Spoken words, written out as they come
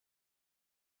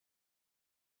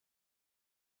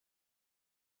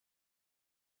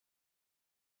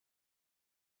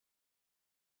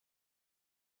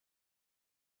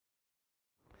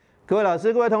各位老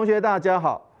师、各位同学，大家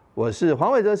好，我是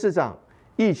黄伟哲市长。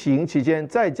疫情期间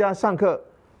在家上课，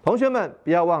同学们不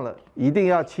要忘了，一定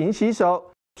要勤洗手，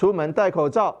出门戴口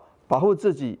罩，保护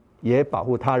自己也保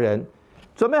护他人。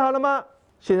准备好了吗？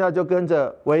现在就跟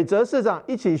着伟哲市长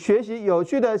一起学习有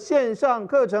趣的线上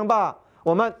课程吧。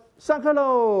我们上课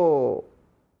喽！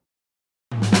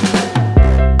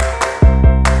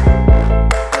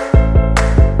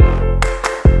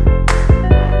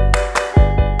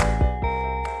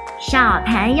小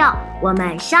朋友，我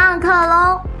们上课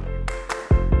喽！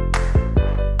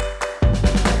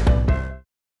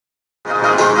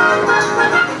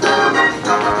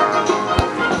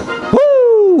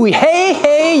 Woo! Hey,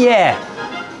 hey, yeah!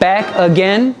 Back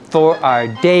again for our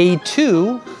day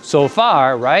 2 so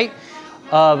far, right,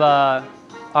 of our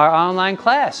online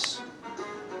class.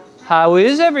 How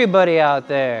is everybody out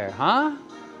there, huh?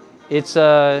 It's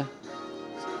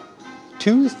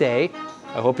Tuesday.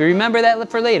 I hope you remember that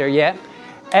for later, yeah?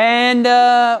 And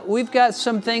we've got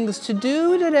some things to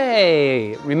do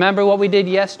today. Remember what we did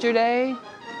yesterday?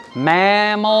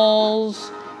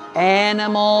 Mammals,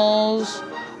 animals.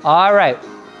 All right,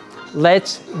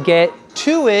 let's get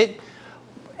to it.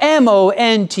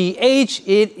 M-O-N-T-H,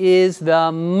 it is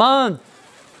the month.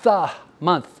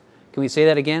 Month. Can we say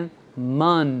that again?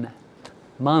 Month.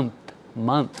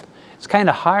 It's kind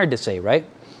of hard to say, right?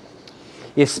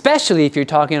 Especially if you're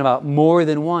talking about more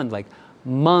than one, like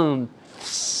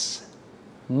months,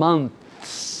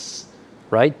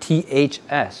 right?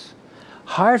 T-H-S.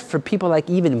 Hard for people like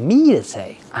even me to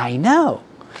say. I know.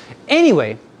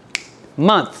 Anyway,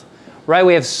 month, right?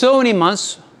 We have so many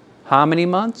months. How many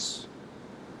months?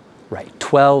 Right,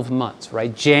 12 months,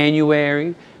 right?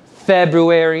 January,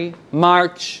 February,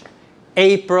 March,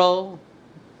 April,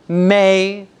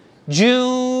 May,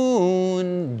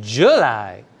 June,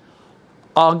 July,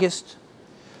 August,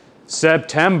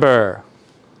 September,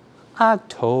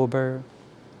 October,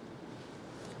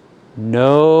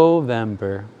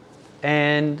 November,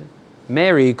 and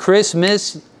Merry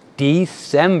Christmas,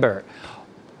 December.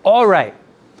 All right,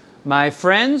 my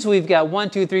friends, we've got 1,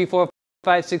 2, 3, 4,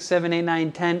 5, 6, 7, 8,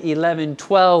 9, 10, 11,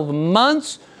 12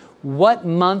 months. What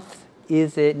month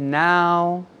is it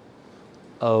now?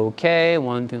 Okay,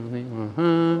 1, 2, 3,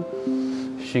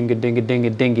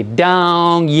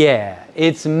 Shinga-dinga-dinga-dinga-dong. Yeah,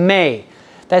 it's May.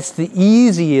 That's the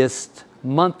easiest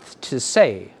month to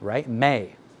say, right?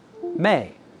 May.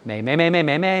 May.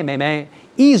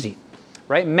 Easy,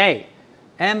 right? May.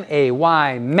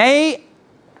 M-A-Y. May.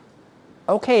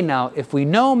 Okay, now, if we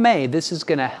know May, this is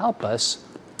going to help us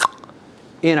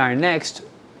in our next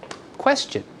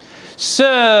question.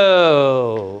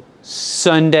 So,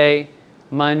 Sunday,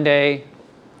 Monday,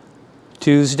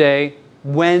 Tuesday,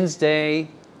 Wednesday,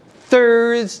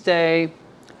 Thursday,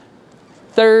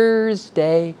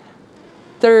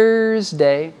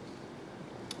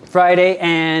 Friday,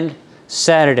 and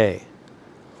Saturday.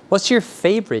 What's your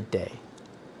favorite day?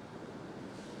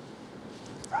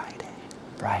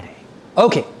 Friday.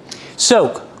 Okay, so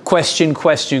question.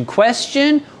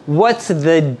 What's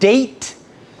the date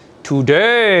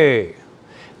today?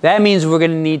 That means we're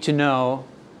going to need to know,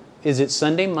 is it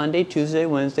Sunday, Monday, Tuesday,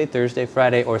 Wednesday, Thursday,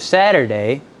 Friday, or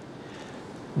Saturday?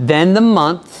 Then the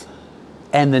month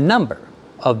and the number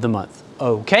of the month.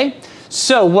 Okay,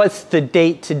 so what's the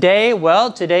date today?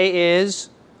 Well, today is,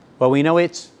 well, we know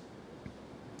it's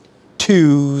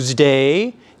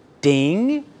Tuesday,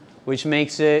 ding, which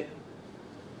makes it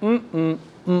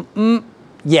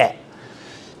yeah.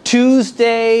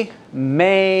 Tuesday,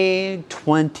 May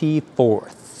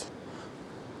 24th.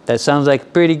 That sounds like a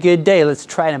pretty good day. Let's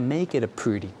try to make it a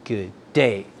pretty good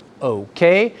day.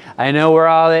 Okay, I know we're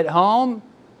all at home.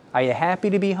 Are you happy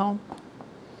to be home?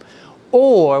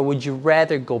 Or would you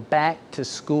rather go back to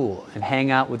school and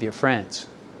hang out with your friends?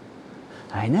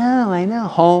 I know.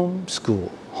 Home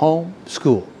school.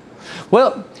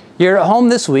 Well, you're at home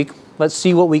this week. Let's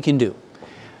see what we can do.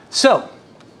 So,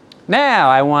 now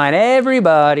I want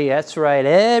everybody, that's right,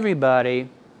 everybody,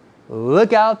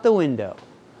 look out the window. I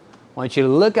want you to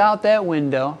look out that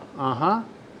window.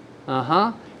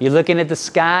 You're looking at the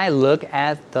sky, look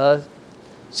at the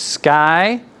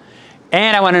sky.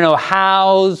 And I want to know,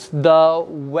 how's the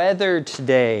weather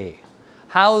today?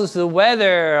 How's the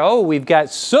weather? Oh, we've got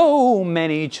so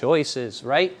many choices,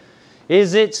 right?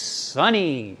 Is it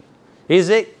sunny? Is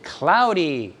it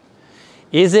cloudy?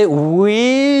 Is it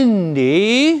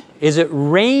windy? Is it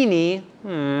rainy?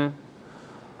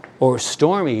 Or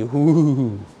stormy?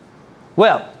 Ooh.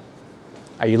 Well,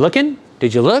 are you looking?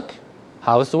 Did you look?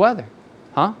 How's the weather?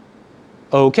 Huh?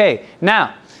 Okay.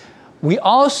 Now, we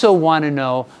also want to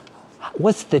know,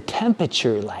 what's the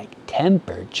temperature like?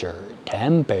 Temperature,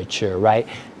 right?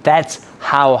 That's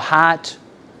how hot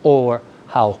or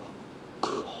how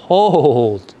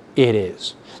cold it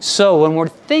is. So when we're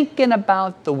thinking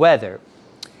about the weather,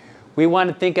 we want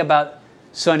to think about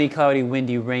sunny, cloudy,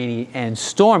 windy, rainy, and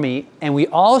stormy. And we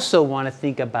also want to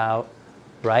think about,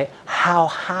 right, how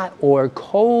hot or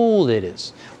cold it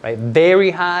is, right? Very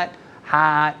hot,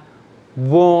 hot,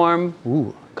 warm,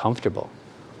 ooh, comfortable.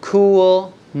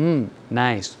 Cool,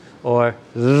 nice. Or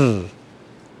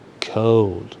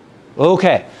cold.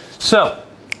 Okay, so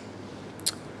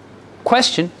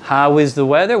question, how is the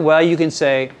weather? Well, you can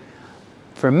say,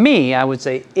 for me, I would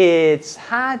say it's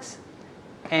hot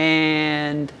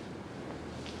and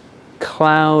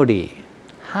cloudy.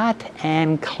 Hot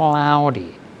and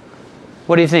cloudy.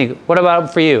 What do you think? What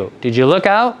about for you? Did you look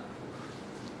out?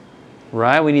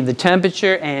 Right, we need the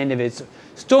temperature, and if it's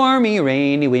stormy,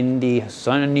 rainy, windy,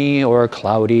 sunny, or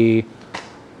cloudy.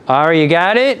 All right, you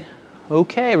got it?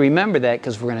 Okay, remember that,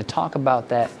 because we're going to talk about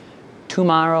that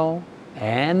tomorrow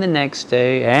and the next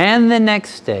day and the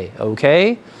next day,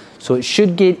 okay? So it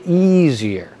should get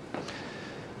easier.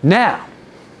 Now,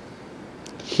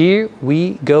 here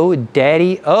we go,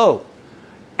 Daddy-O.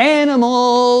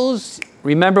 Animals.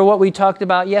 Remember what we talked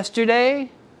about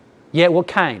yesterday? Yeah, what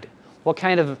kind? What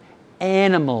kind of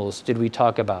animals did we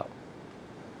talk about?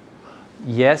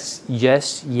 Yes,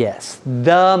 yes, yes.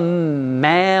 The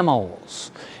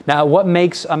mammals. Now, what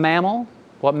makes a mammal?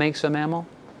 What makes a mammal?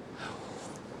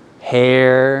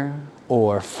 Hair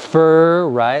or fur,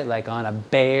 right? Like on a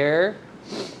bear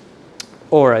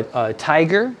or a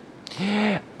tiger.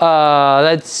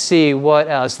 Let's see, what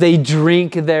else? They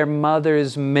drink their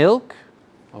mother's milk.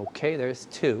 Okay, there's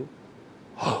two.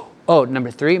 Oh, number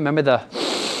three, remember the...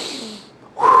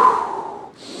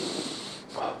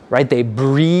 Right, they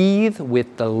breathe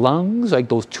with the lungs, like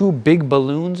those two big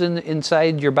balloons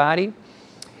inside your body.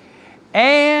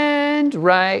 And,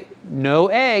 right, no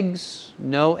eggs,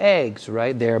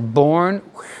 right? They're born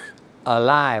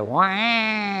alive.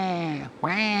 Wah,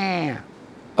 wah.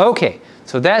 Okay,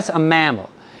 so that's a mammal.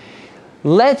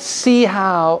 Let's see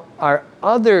how our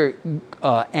other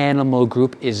animal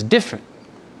group is different.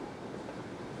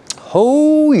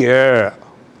 Oh, yeah.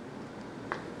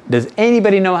 Does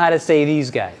anybody know how to say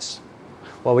these guys?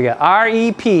 Well, we got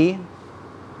R-E-P.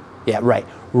 Yeah, right.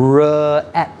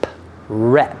 Rep,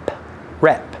 rep,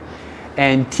 rep.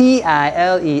 And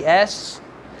T-I-L-E-S,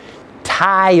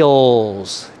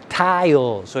 tiles,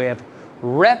 tiles. So we have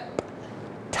reptiles,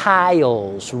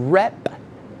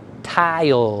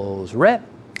 reptiles,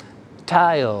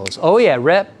 reptiles. Oh yeah,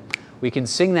 rep. We can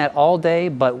sing that all day,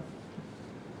 but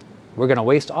we're going to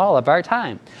waste all of our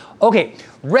time. Okay,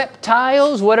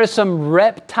 reptiles. What are some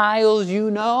reptiles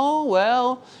you know?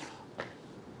 Well,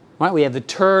 right, we have the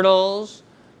turtles,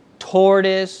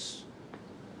 tortoise,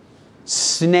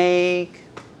 snake,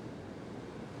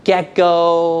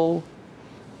 gecko,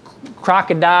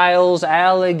 crocodiles,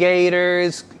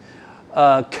 alligators,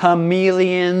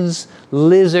 chameleons,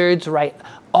 lizards, right?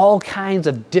 All kinds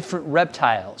of different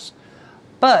reptiles.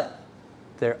 But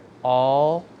they're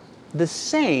all the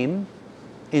same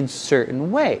in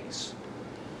certain ways,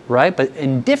 right? But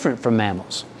different from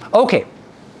mammals. Okay,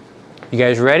 you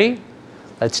guys ready?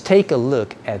 Let's take a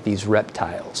look at these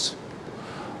reptiles.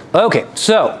 Okay,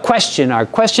 so our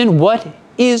question, what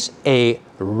is a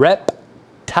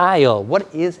reptile? What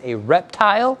is a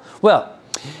reptile? Well,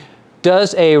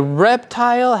 does a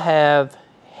reptile have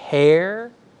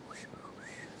hair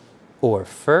or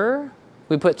fur?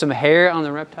 We put some hair on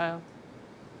the reptile?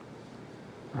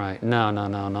 Right,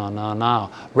 no.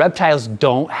 Reptiles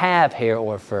don't have hair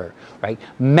or fur, right?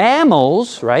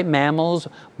 Mammals, right? Mammals,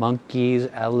 monkeys,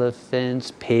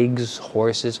 elephants, pigs,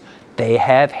 horses, they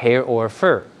have hair or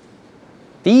fur.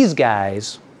 These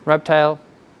guys, reptile,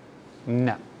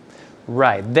 no.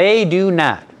 Right, they do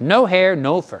not. No hair,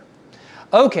 no fur.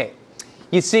 Okay,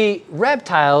 you see,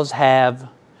 reptiles have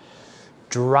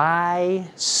dry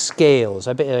scales.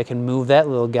 I bet I can move that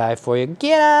little guy for you.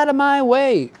 Get out of my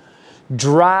way.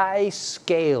 Dry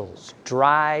scales,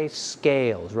 right?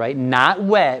 Not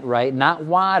wet, right? Not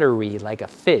watery like a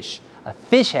fish. A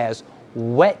fish has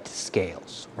wet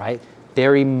scales, right?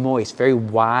 Very moist, very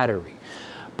watery.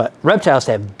 But reptiles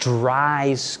have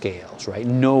dry scales, right?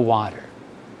 No water,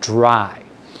 dry.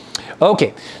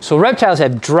 Okay, so reptiles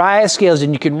have dry scales,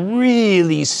 and you can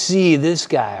really see this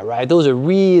guy, right? Those are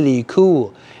really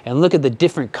cool. And look at the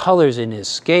different colors in his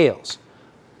scales.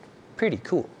 Pretty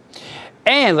cool.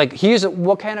 And like, here's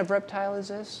what kind of reptile is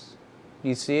this?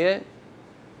 You see it?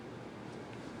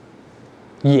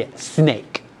 Yeah,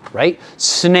 snake, right?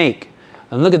 Snake.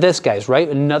 And look at this, guys, right?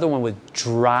 Another one with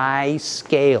dry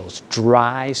scales,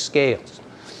 dry scales.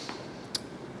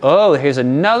 Oh, here's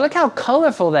another. Look how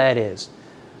colorful that is.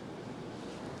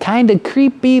 Kind of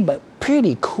creepy, but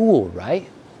pretty cool, right?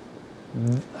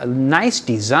 A nice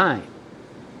design.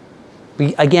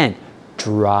 Again,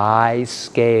 dry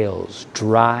scales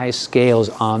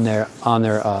on their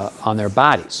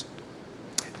bodies.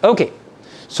 Okay,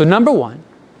 so number one,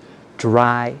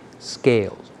 dry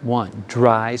scales. One,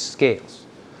 dry scales.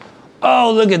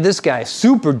 Oh, look at this guy,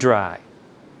 super dry.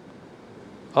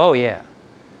 Oh yeah,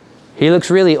 he looks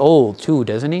really old too,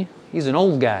 doesn't he? He's an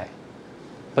old guy.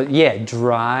 But yeah,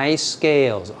 dry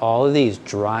scales. All of these,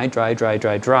 dry.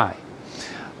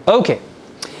 Okay,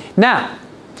 now,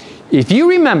 if you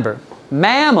remember,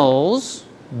 mammals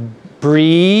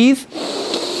breathe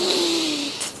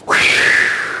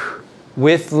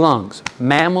with lungs.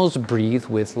 Mammals breathe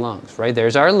with lungs, right?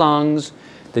 There's our lungs,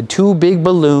 the two big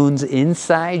balloons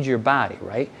inside your body,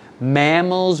 right?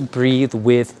 Mammals breathe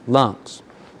with lungs.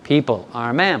 People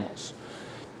are mammals.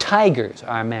 Tigers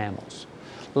are mammals.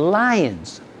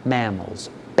 Lions, mammals.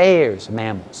 Bears,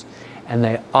 mammals. And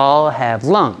they all have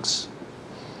lungs.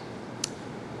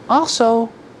 Also,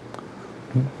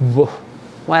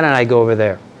 why don't I go over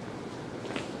there?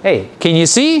 Hey, can you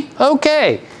see?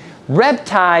 Okay.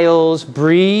 Reptiles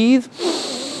breathe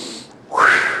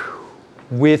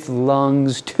with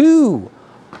lungs too.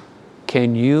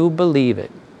 Can you believe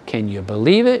it? Can you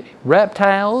believe it?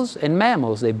 Reptiles and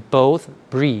mammals, they both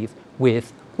breathe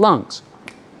with lungs.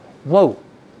 Whoa.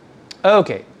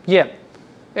 Okay, yep.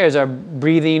 There's our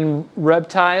breathing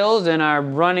reptiles and our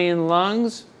running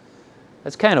lungs.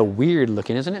 That's kind of weird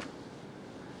looking, isn't it?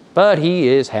 But he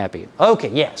is happy. Okay,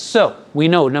 yes. So we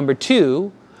know number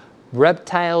two,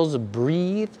 reptiles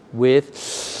breathe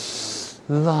with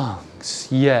lungs.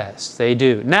 Yes, they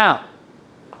do. Now,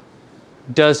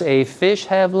 does a fish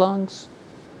have lungs?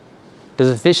 Does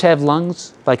a fish have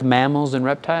lungs like mammals and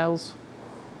reptiles?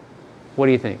 What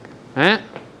do you think? Huh?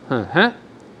 Huh?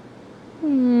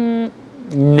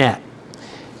 Nah.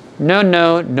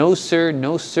 No sir,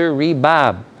 no sirree,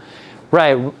 Bob.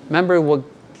 Right, remember what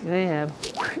they have?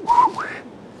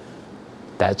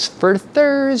 That's for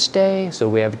Thursday, so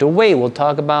we have to wait. We'll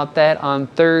talk about that on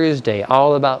Thursday,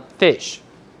 all about fish.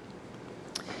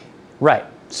 Right,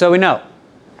 so we know,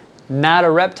 not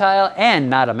a reptile and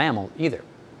not a mammal either.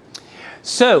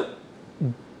 So,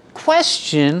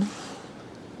 question,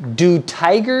 do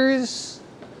tigers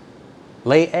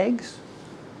lay eggs?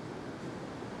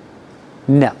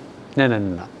 No.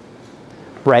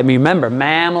 Right, remember,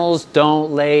 mammals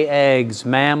don't lay eggs.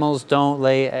 Mammals don't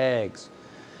lay eggs.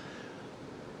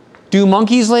 Do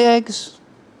monkeys lay eggs?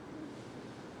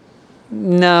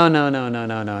 No.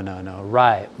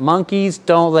 Right, monkeys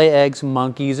don't lay eggs.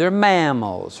 Monkeys are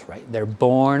mammals, right? They're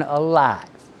born alive.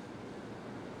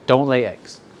 Don't lay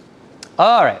eggs.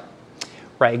 All right.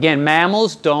 Right, again,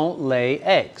 mammals don't lay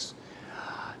eggs.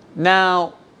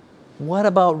 Now, what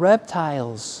about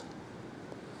reptiles?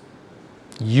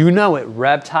 You know it,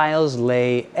 reptiles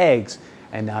lay eggs.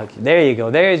 And now, there you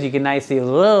go. There's, you can nice see,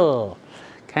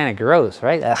 kind of gross,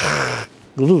 right?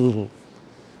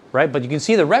 Right, but you can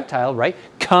see the reptile, right,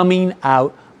 coming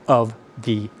out of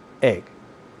the egg,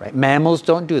 right? Mammals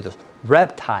don't do this.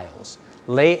 Reptiles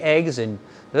lay eggs and,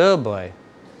 oh boy,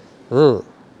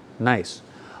 nice.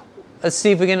 Let's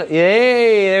see if we can,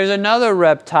 yay, there's another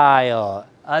reptile.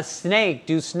 A snake.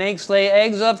 Do snakes lay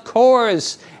eggs? Of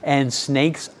course. And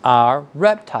snakes are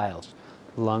reptiles.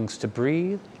 Lungs to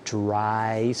breathe,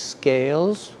 dry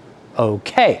scales.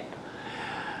 Okay.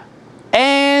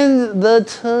 And the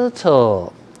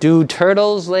turtle. Do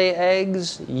turtles lay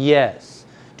eggs? Yes.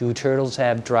 Do turtles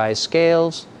have dry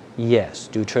scales? Yes.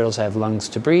 Do turtles have lungs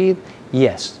to breathe?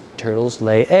 Yes. Turtles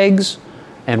lay eggs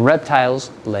and reptiles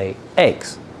lay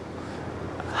eggs.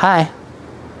 Hi.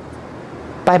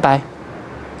 Bye-bye.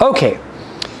 Okay,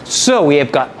 so we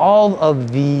have got all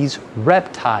of these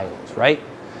reptiles, right?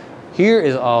 Here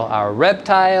is all our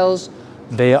reptiles.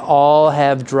 They all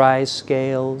have dry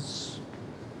scales.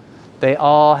 They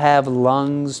all have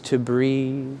lungs to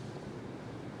breathe.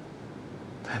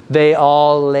 They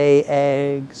all lay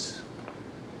eggs.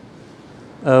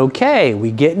 Okay,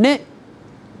 we getting it?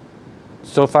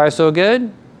 So far, so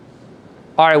good?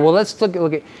 All right, well, let's take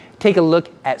a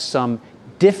look at some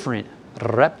different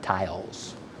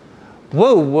reptiles.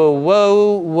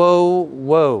 Whoa.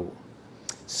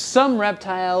 Some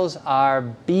reptiles are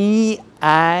B-I-G.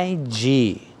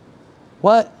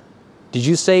 What? Did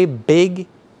you say big?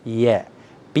 Yeah.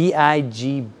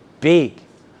 B-I-G, big.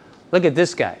 Look at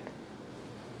this guy.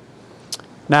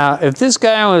 Now, if this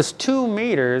guy was 2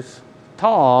 meters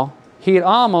tall, he'd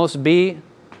almost be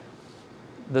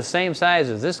the same size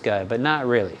as this guy, but not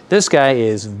really. This guy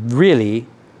is really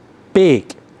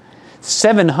big.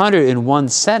 701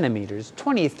 centimeters,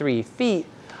 23 feet.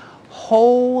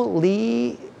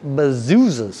 Holy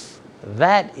bazoozas.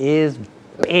 That is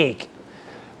big,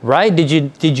 right?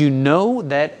 Did you know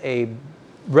that a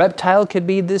reptile could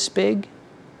be this big?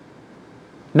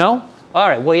 No? All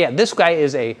right, well, yeah, this guy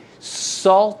is a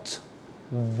saltwater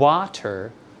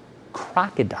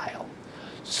crocodile.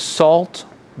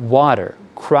 Saltwater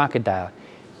crocodile.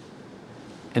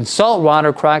 And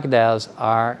saltwater crocodiles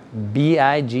are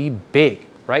big, big,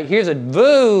 right? Here's a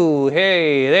boo.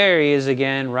 Hey, there he is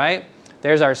again, right?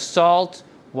 There's our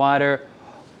saltwater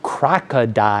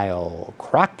crocodile.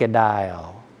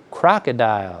 Crocodile.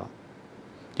 Crocodile.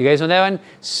 Do you guys know that one?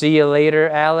 See you later,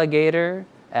 alligator.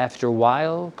 After a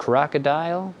while,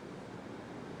 crocodile.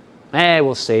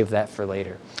 We'll save that for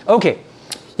later. Okay,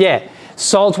 yeah,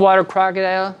 saltwater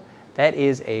crocodile. That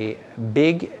is a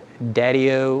big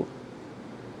daddy-o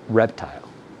reptile.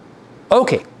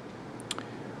 Okay.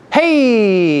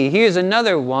 Hey, here's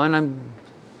another one. I'm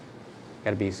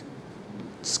gotta be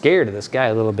scared of this guy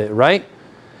a little bit, right?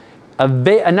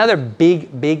 Another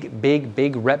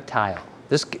big reptile.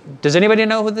 Does anybody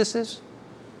know who this is?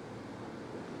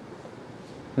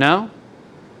 No?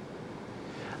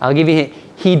 I'll give you a hint.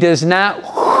 He does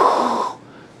not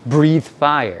breathe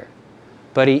fire,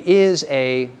 but he is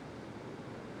a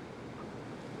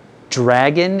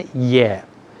dragon. Yeah.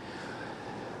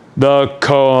 The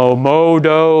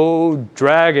Komodo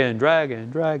dragon, right?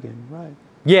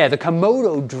 Yeah, the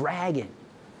Komodo dragon.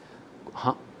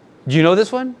 Huh? Do you know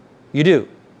this one? You do.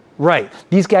 Right.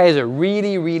 These guys are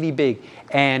really big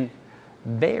and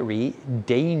very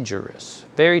dangerous.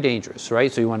 Very dangerous, right?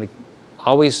 So you want to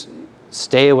always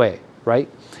stay away, right?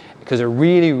 Because they're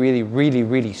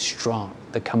really strong.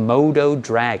 The Komodo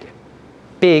dragon.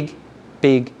 Big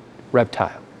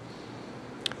reptile.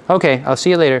 Okay, I'll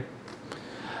see you later.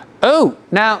 Oh,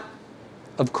 now,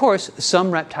 of course,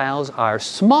 some reptiles are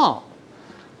small.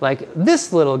 Like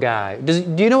this little guy. Do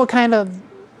you know what kind of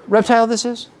reptile this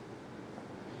is?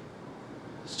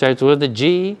 Starts with a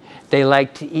G. They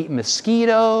like to eat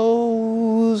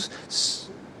mosquitoes.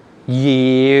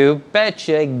 You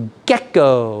betcha,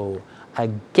 gecko. A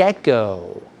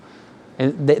gecko.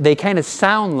 And they kind of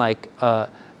sound like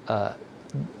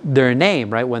their name,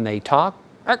 right? When they talk.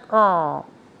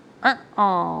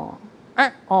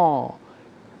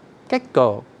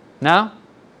 Gecko. No?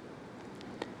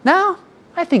 No?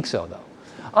 I think so, though.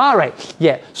 All right,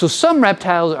 yeah. So some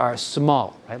reptiles are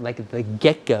small, right? Like the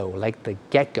gecko,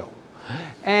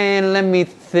 And let me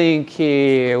think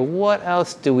here. What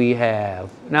else do we have?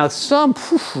 Now, some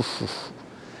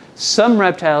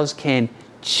reptiles can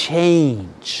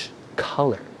change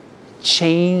color.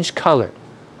 Change color.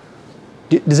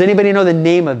 Does anybody know the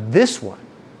name of this one?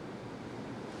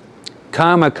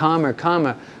 Karma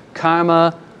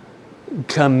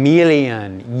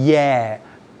chameleon. Yeah,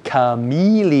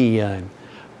 chameleon.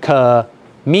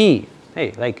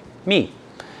 Hey, like me.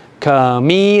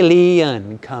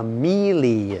 Chameleon.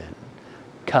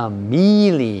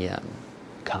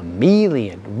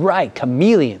 Right,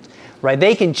 chameleons. Right,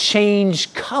 they can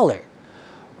change color.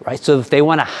 Right, so if they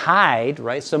want to hide,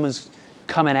 right, someone's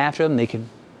coming after them, they can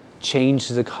change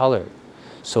the color.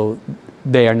 So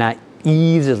they are not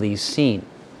easily seen.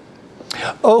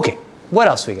 Okay, what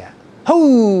else we got?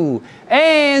 Oh,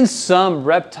 and some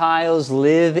reptiles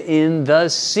live in the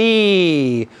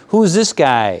sea. Who's this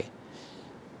guy?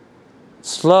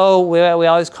 Slow, we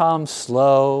always call them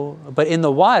slow, but in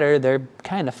the water, they're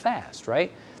kind of fast,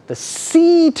 right? The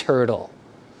sea turtle.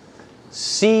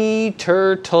 Sea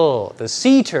turtle, the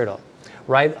sea turtle,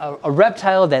 right? A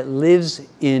reptile that lives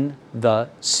in the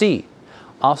sea.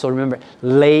 Also, remember,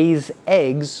 lays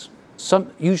eggs,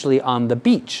 usually on the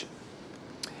beach.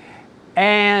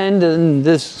 And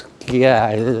this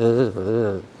guy,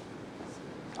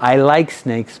 I like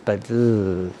snakes, but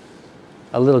a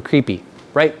little creepy,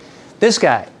 right? This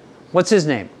guy, what's his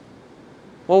name?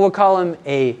 Well, we'll call him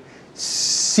a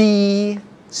sea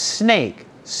snake.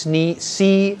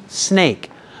 Sea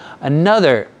snake.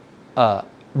 Another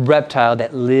reptile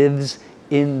that lives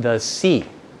in the sea.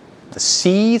 The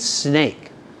sea snake.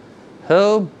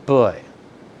 Oh boy.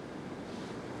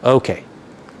 Okay.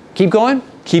 Keep going?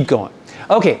 Keep going.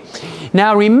 Okay.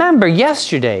 Now remember,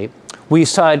 yesterday we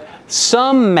said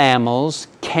some mammals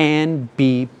can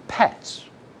be pets,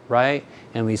 right?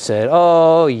 And we said,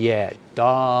 oh yeah,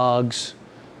 dogs,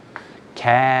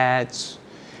 cats,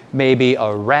 maybe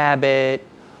a rabbit,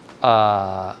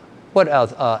 what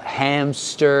else? A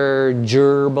hamster,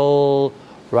 gerbil,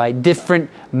 right? Different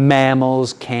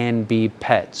mammals can be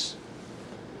pets.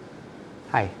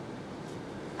 Hi.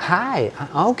 Hi.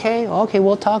 Okay,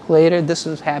 we'll talk later. This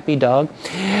is Happy Dog.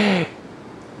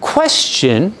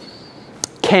 Question,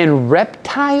 can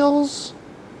reptiles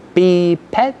be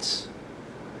pets?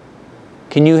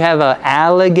 Can you have an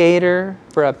alligator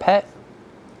for a pet?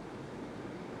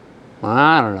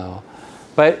 I don't know.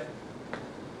 But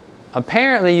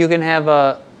apparently you can have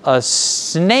a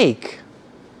snake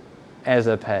as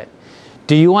a pet.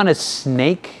 Do you want a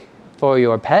snake for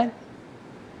your pet?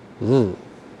 Ooh.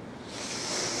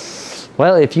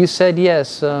 Well, if you said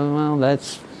yes, well,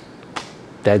 that's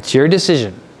your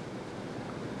decision.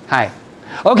 Hi.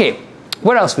 Okay,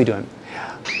 what else are we doing?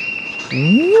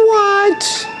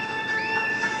 What?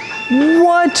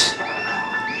 What?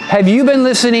 Have you been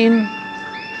listening?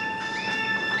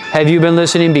 Have you been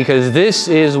listening? Because this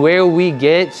is where we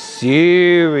get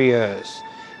serious.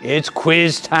 It's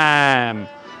quiz time.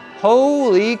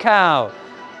 Holy cow.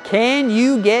 Can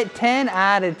you get 10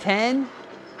 out of 10?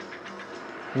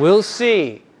 We'll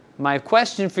see. My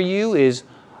question for you is,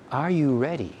 are you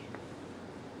ready?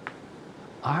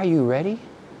 Are you ready?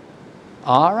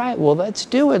 All right, well, let's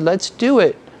do it. Let's do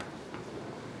it.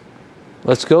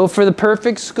 Let's go for the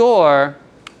perfect score.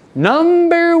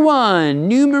 Number one,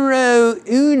 numero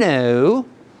uno.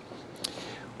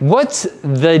 What's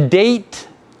the date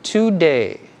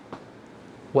today?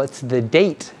 What's the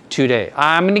date today?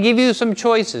 I'm going to give you some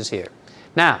choices here.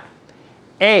 Now,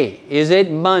 A, is it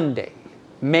Monday,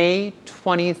 May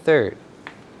 23rd?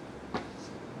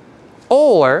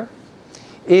 Or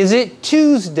is it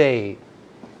Tuesday,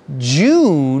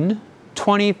 June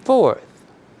 24th?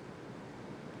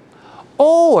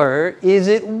 Or is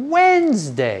it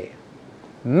Wednesday,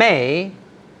 May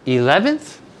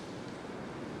 11th?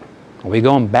 Are we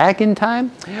going back in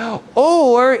time?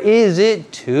 Or is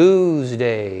it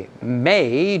Tuesday,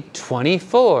 May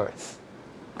 24th?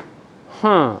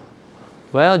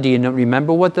 Well, do you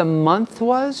remember what the month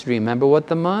was? Remember what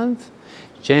the month?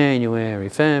 January,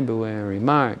 February,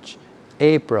 March,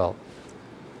 April.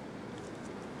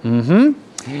 And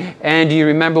do you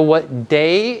remember what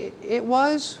day it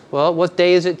was? Well, what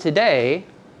day is it today?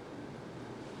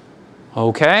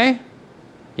 Okay.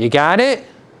 You got it?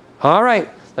 All right.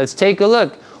 Let's take a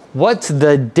look. What's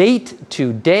the date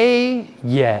today?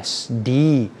 Yes,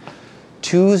 D.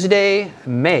 Tuesday,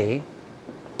 May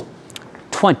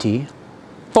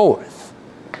 24th.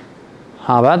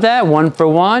 How about that? 1 for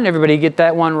 1. Everybody get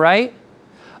that one right?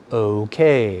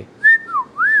 Okay.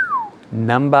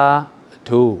 Number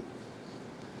 2.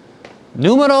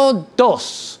 Numero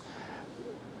dos.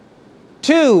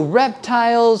 2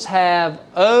 reptiles have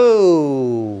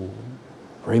O.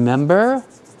 Remember?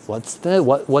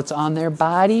 What's on their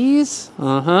bodies?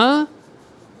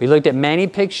 We looked at many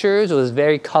pictures. It was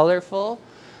very colorful.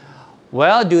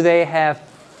 Well, do they have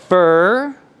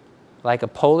fur, like a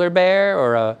polar bear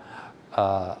or a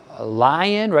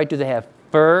lion, right? Do they have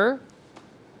fur?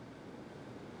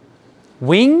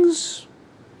 Wings?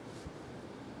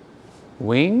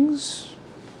 Wings?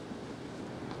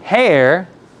 Hair?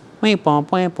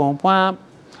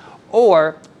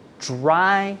 Or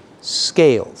dry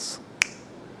scales?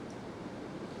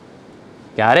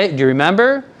 Got it? Do you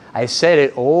remember? I said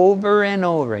it over and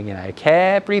over again. I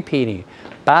kept repeating.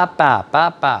 Ba, ba,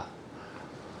 ba, ba.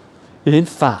 In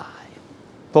 5,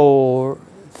 4,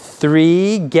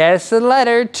 3, guess a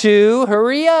letter. 2,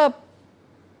 hurry up.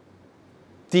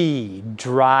 D,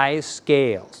 dry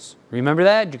scales. Remember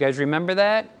that? Do you guys remember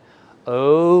that?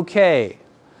 Okay.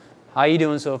 How you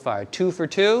doing so far? 2 for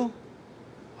 2?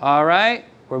 All right.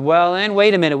 We're well in.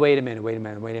 Wait a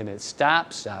minute.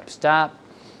 Stop.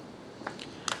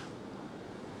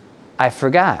 I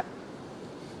forgot.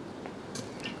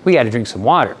 We got to drink some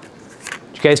water.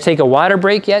 Did you guys take a water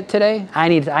break yet today? I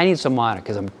need some water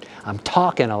because I'm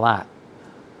talking a lot.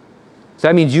 So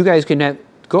that means you guys can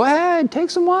go ahead, take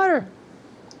some water.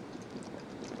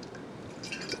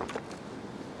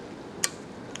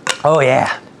 Oh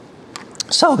yeah,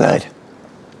 so good.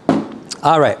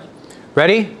 All right,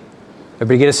 ready?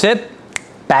 Everybody get a sip?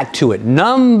 Back to it.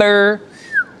 Number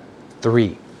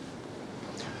 3.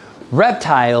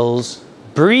 Reptiles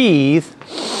breathe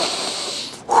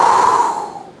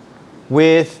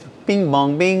with bing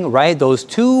bong bing, right? Those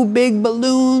 2 big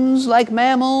balloons like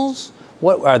mammals.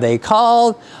 What are they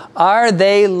called? Are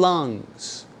they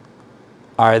lungs?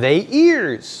 Are they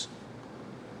ears?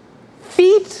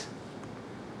 Feet?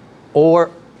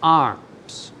 Or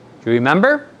arms? Do you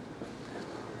remember?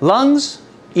 Lungs,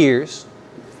 ears,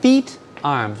 feet,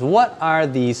 arms. What are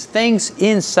these things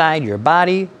inside your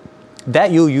body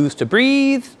that you use to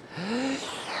breathe?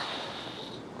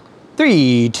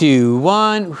 3, 2,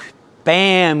 1.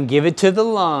 Bam, give it to the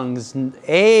lungs.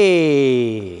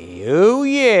 Hey, oh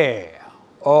yeah.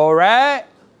 All right.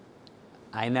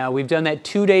 I know, we've done that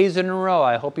 2 days in a row.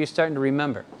 I hope you're starting to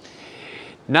remember.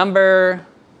 Number,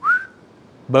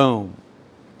 boom,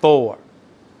 4.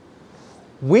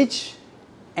 Which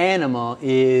animal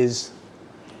is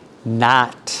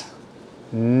not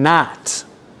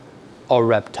a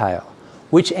reptile?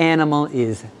 Which animal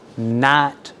is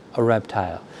not a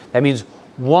reptile? That means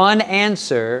one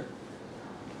answer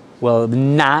will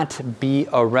not be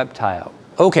a reptile.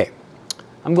 Okay,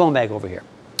 I'm going back over here.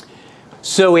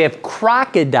 So we have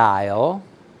crocodile.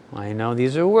 I know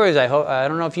these are words. I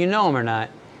don't know if you know them or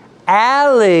not.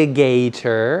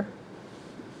 Alligator,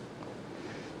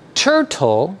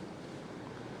 turtle,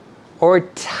 or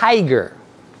tiger.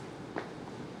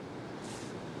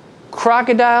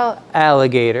 Crocodile,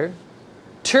 alligator,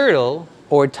 turtle,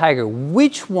 or tiger.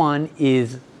 Which one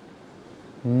is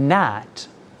not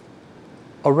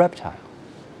a reptile?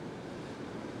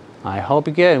 I hope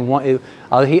you get it.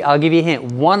 I'll give you a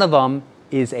hint. One of them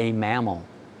is a mammal.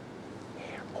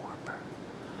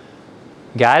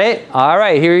 Got it? All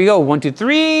right, here you go. 1, 2,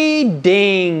 3.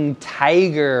 Ding.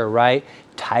 Tiger, right?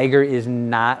 Tiger is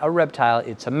not a reptile.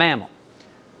 It's a mammal.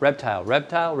 Reptile,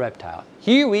 reptile, reptile.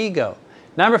 Here we go.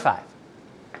 Number 5.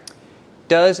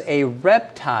 Does a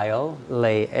reptile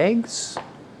lay eggs?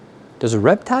 Does a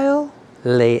reptile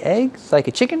lay eggs like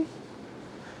a chicken?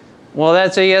 Well,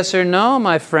 that's a yes or no,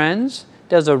 my friends.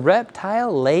 Does a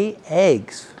reptile lay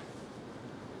eggs?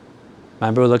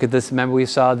 Remember, look at this. Remember we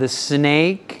saw the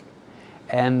snake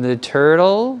and the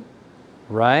turtle,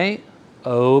 right?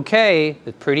 Okay,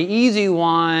 a pretty easy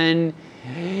one.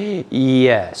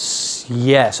 Yes,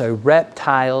 yes, a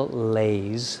reptile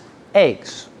lays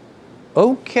eggs.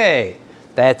 Okay,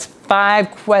 that's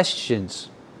 5 questions.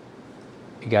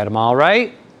 You got them all right?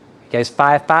 You guys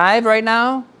 5-5 right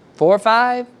now?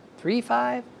 4-5?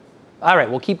 3-5? All right,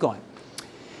 we'll keep going.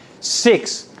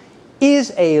 6,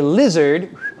 is a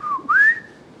lizard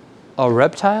a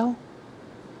reptile?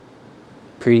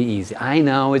 Pretty easy. I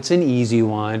know, it's an easy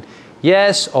one.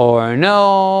 Yes or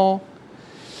no?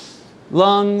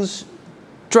 Lungs,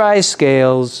 dry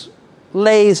scales,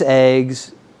 lays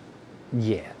eggs.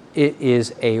 Yeah, it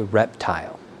is a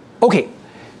reptile. Okay,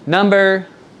 number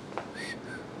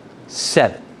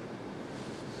 7.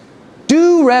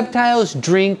 Do reptiles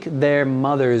drink their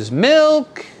mother's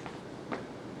milk?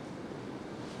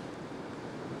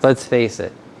 Let's face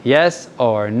it. Yes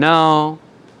or no?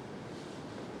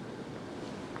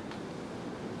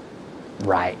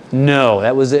 Right. No.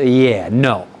 That was a yeah.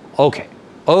 No. Okay.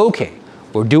 Okay.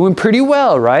 We're doing pretty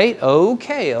well, right?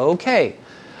 Okay. Okay.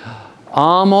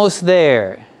 Almost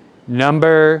there.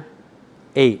 Number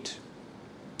 8.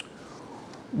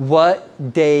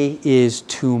 What day is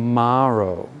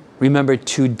tomorrow? Remember,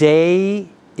 today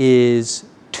is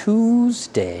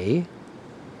Tuesday,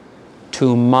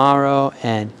 tomorrow,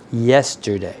 and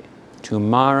yesterday.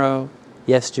 Tomorrow,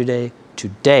 yesterday,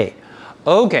 today.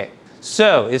 Okay,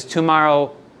 so is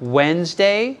tomorrow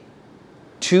Wednesday,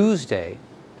 Tuesday,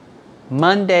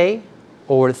 Monday,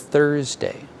 or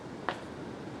Thursday?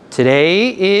 Today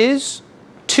is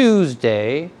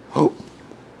Tuesday.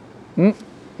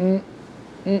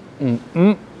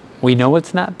 We know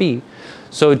it's not B.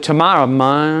 So tomorrow,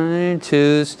 Monday,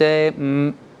 Tuesday,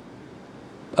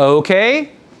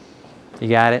 okay? You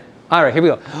got it? All right, here we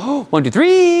go. 1, 2,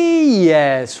 3,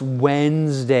 yes,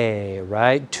 Wednesday,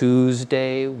 right?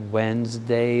 Tuesday,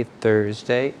 Wednesday,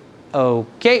 Thursday,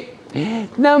 okay.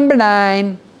 Number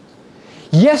 9,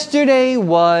 yesterday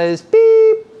was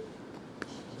beep.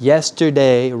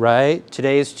 Yesterday, right?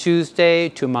 Today is Tuesday,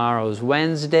 tomorrow's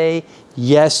Wednesday,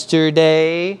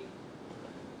 yesterday,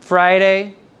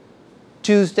 Friday,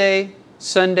 Tuesday,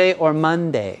 Sunday, or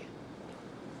Monday,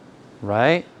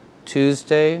 right?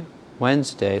 Tuesday,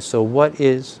 Wednesday. So what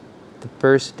is the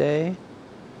first day?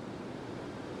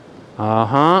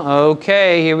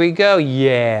 Okay, here we go.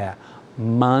 Yeah,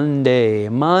 Monday,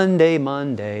 Monday,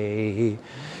 Monday.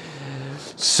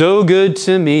 So good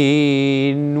to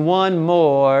me. One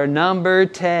more, number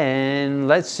 10.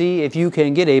 Let's see if you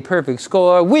can get a perfect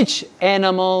score. Which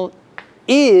animal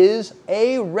is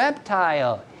a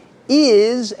reptile?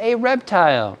 Is a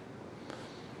reptile?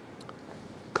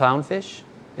 Clownfish,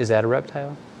 is that a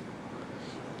reptile?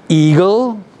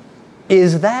 Eagle,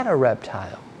 is that a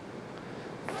reptile?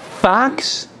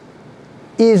 Fox,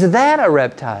 is that a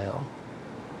reptile?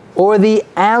 Or the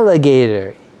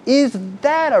alligator, is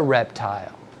that a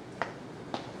reptile?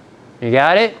 You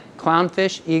got it?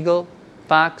 Clownfish, eagle,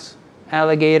 fox,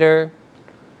 alligator.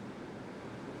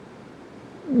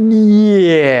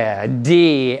 Yeah,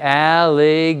 D,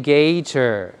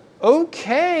 alligator.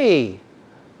 Okay.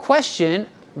 Question,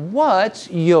 what's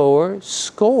your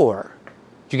score?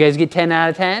 Did you guys get 10 out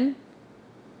of 10?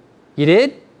 You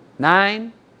did?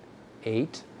 9,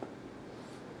 8,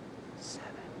 7.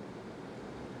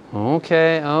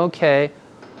 Okay, okay.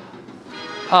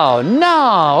 Oh no,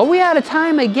 are we out of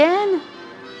time again?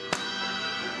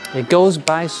 It goes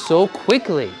by so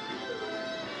quickly.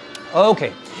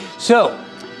 Okay, so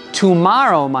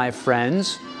tomorrow, my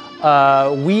friends,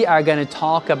 we are going to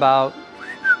talk about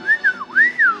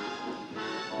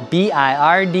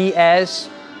birds,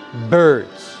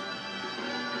 birds.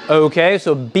 Okay,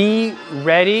 so be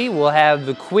ready. We'll have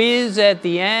the quiz at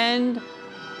the end.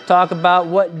 Talk about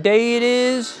what day it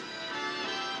is.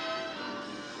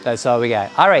 That's all we got.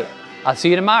 All right, I'll see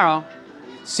you tomorrow.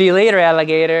 See you later,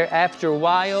 alligator. After a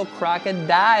while,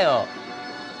 crocodile.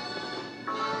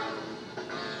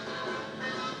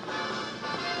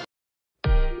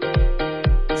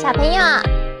 小朋友，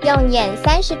用眼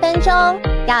30分钟，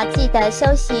要记得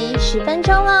休息10分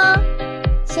钟哦。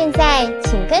现在，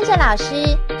请跟着老师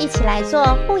一起来做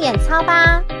护眼操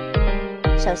吧。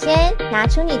首先，拿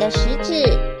出你的食指，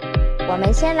我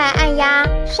们先来按压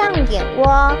上眼窝。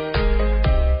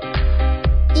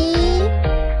1、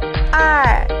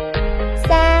2、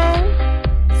3、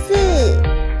4、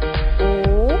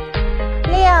5、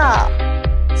6、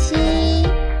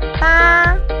7、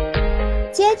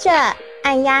8，接着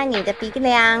按压你的鼻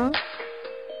梁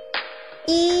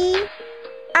，1、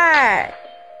2、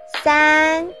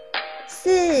3、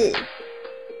4、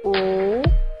5、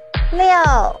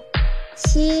6、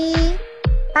7、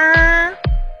8，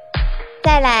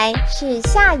再来是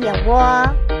下眼窝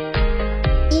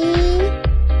，1、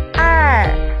2、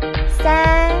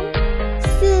3、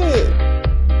4、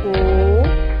5、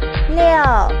6、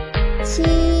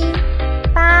7、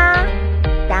8，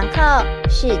然后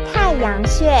是太阳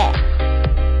穴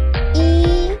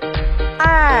，1、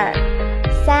2、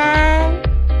3、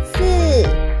4、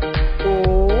5、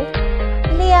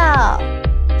6、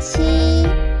7、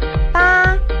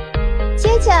8，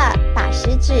接着把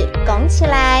食指拱起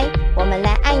来，我们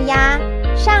来按压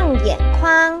上眼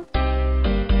眶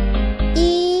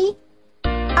，1、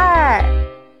2、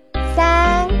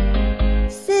3、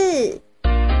4、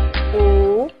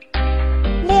5、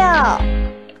6、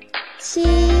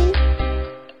7、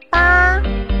8，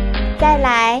再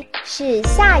来是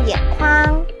下眼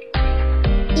眶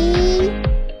，1、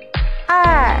2、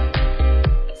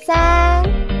3、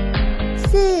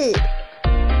4、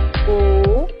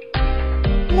5、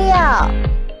6、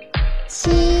7、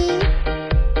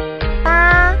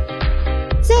8，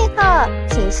最后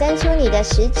请伸出你的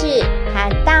食指和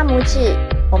大拇指，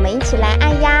我们一起来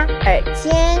按压耳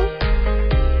尖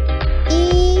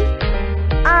，1、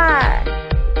2、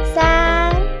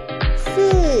3、4、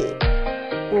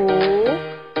5、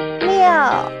6、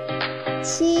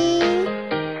7、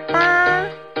8，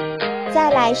再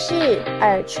来是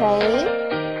耳垂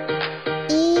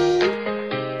，1、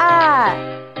2、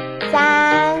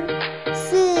3、4、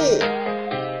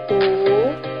5、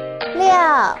6、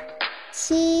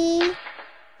7、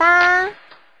8，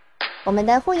我们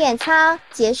的护眼操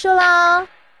结束喽。